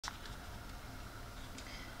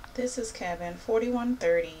This is cabin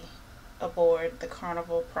 4130 aboard the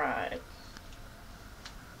Carnival Pride.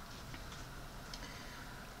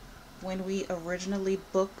 When we originally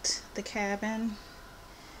booked the cabin,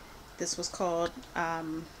 this was called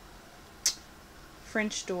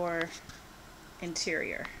French door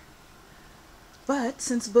interior. But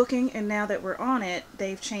since booking and now that we're on it,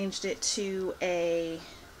 they've changed it to I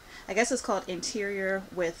guess it's called interior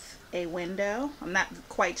with a window. I'm not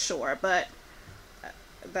quite sure, but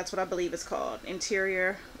that's what I believe it's called.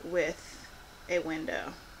 Interior with a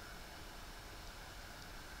window.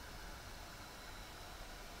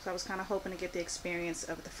 So I was kind of hoping to get the experience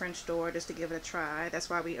of the French door just to give it a try. That's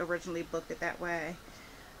why we originally booked it that way.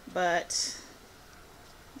 But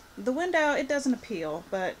the window, it doesn't appeal,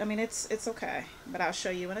 but I mean it's okay. But I'll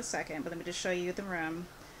show you in a second. But let me just show you the room.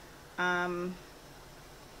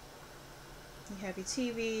 You have your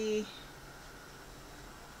TV,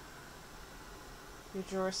 your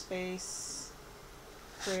drawer space,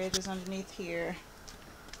 fridge is underneath here.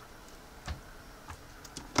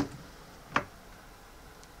 You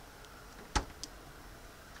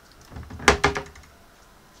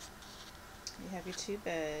have your two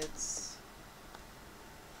beds.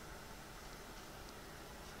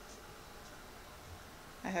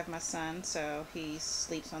 I have my son, so he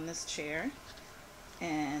sleeps on this chair.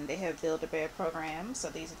 And they have Build-A-Bear programs, so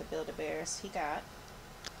these are the Build-A-Bears he got.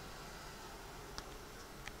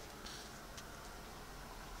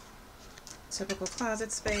 Typical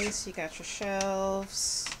closet space. You got your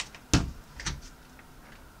shelves,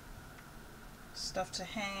 stuff to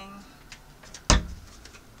hang,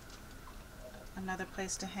 another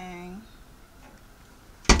place to hang.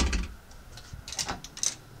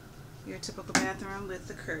 Your typical bathroom with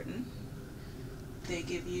the curtain. They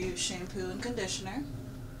give you shampoo and conditioner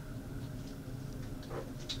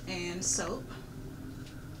and soap.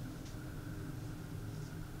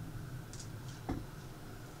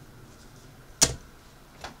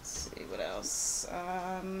 Let's see what else.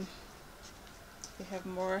 We have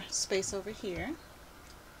more space over here.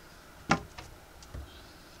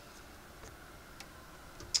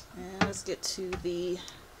 And let's get to the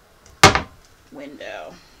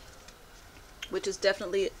window, which is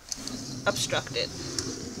definitely obstructed.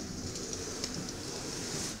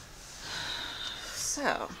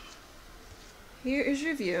 So, here is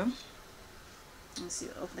your view. Let's see,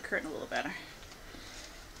 open the curtain a little better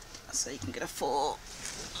so you can get a full,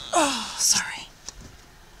 oh, sorry.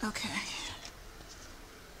 Okay.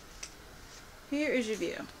 Here is your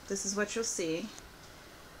view. This is what you'll see.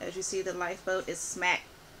 As you see, the lifeboat is smack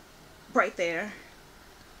right there.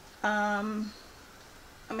 I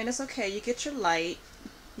mean, it's okay. You get your light.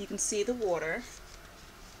 You can see the water.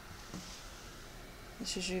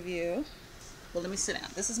 This is your view. Well, let me sit down.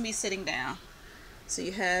 This is me sitting down. So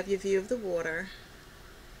you have your view of the water.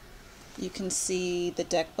 You can see the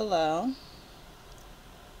deck below.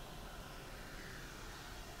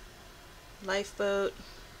 Lifeboat.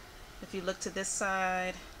 If you look to this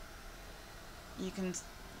side, you can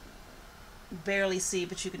barely see,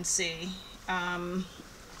 but you can see.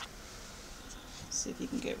 See if you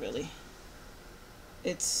can get really.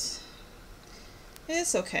 It's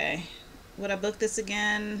okay. Would I book this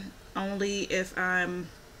again? Only if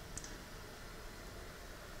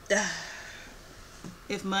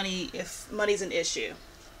if money's an issue.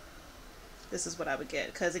 This is what I would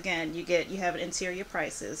get, because again, you have an interior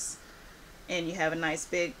prices and you have a nice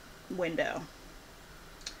big window.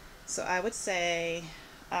 So I would say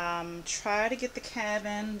try to get the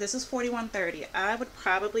cabin. This is 4130. I would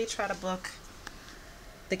probably try to book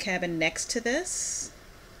the cabin next to this.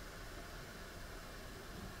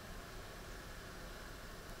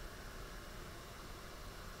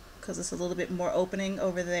 Because it's a little bit more opening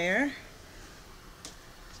over there.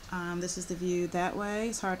 This is the view that way.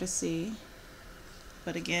 It's hard to see,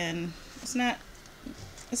 but again, it's not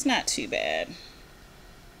too bad.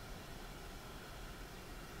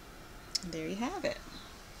 There you have it.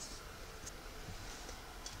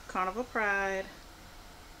 Carnival Pride,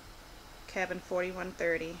 cabin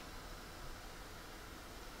 4130.